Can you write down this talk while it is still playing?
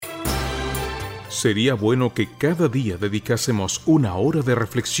Sería bueno que cada día dedicásemos una hora de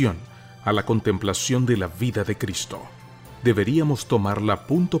reflexión a la contemplación de la vida de Cristo. Deberíamos tomarla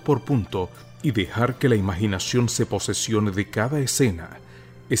punto por punto y dejar que la imaginación se posesione de cada escena,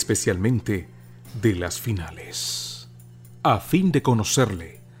 especialmente de las finales. A fin de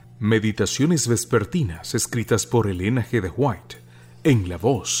conocerle, Meditaciones Vespertinas escritas por Elena G. de White, en la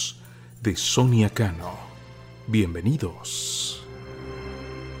voz de Sonia Cano. Bienvenidos.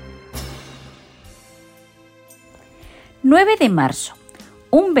 9 de marzo.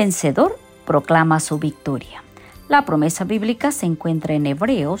 Un vencedor proclama su victoria. La promesa bíblica se encuentra en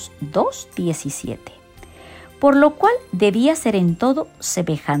Hebreos 2:17. Por lo cual debía ser en todo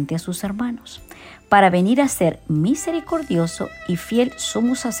semejante a sus hermanos, para venir a ser misericordioso y fiel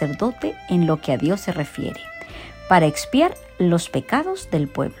sumo sacerdote en lo que a Dios se refiere, para expiar los pecados del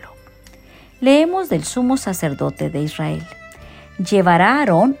pueblo. Leemos del sumo sacerdote de Israel. Llevará a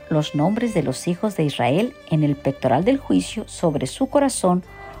Aarón los nombres de los hijos de Israel en el pectoral del juicio sobre su corazón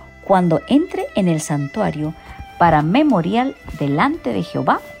cuando entre en el santuario para memorial delante de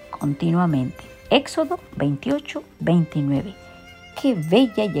Jehová continuamente. Éxodo 28:29. Qué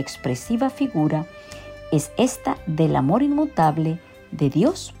bella y expresiva figura es esta del amor inmutable de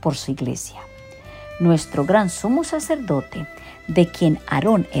Dios por su iglesia. Nuestro gran sumo sacerdote, de quien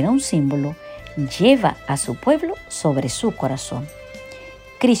Aarón era un símbolo, lleva a su pueblo sobre su corazón.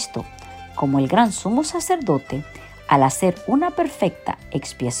 Cristo, como el gran sumo sacerdote, al hacer una perfecta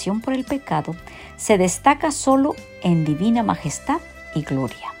expiación por el pecado, se destaca solo en divina majestad y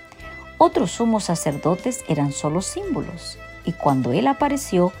gloria. Otros sumos sacerdotes eran solo símbolos, y cuando Él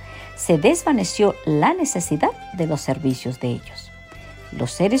apareció, se desvaneció la necesidad de los servicios de ellos.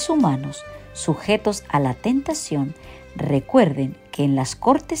 Los seres humanos, sujetos a la tentación, recuerden que en las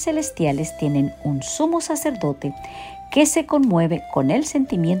cortes celestiales tienen un sumo sacerdote que se conmueve con el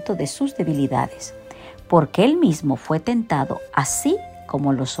sentimiento de sus debilidades, porque Él mismo fue tentado así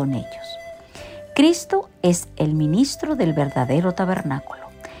como lo son ellos. Cristo es el ministro del verdadero tabernáculo,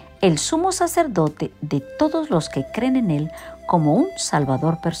 el sumo sacerdote de todos los que creen en Él como un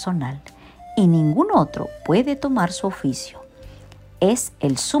Salvador personal, y ningún otro puede tomar su oficio. Es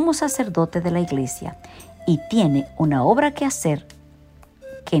el sumo sacerdote de la iglesia y tiene una obra que hacer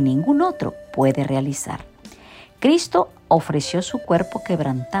que ningún otro puede realizar. Cristo ofreció su cuerpo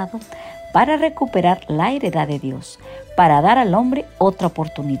quebrantado para recuperar la heredad de Dios, para dar al hombre otra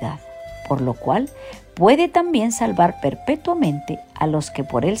oportunidad, por lo cual puede también salvar perpetuamente a los que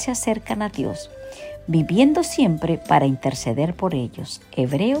por Él se acercan a Dios, viviendo siempre para interceder por ellos.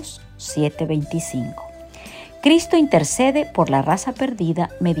 Hebreos 7:25. Cristo intercede por la raza perdida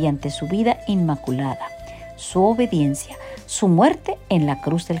mediante su vida inmaculada, su obediencia, su muerte en la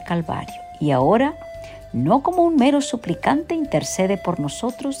cruz del Calvario. Y ahora, no como un mero suplicante, intercede por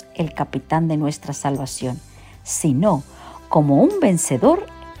nosotros el capitán de nuestra salvación, sino como un vencedor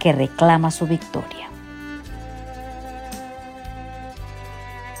que reclama su victoria.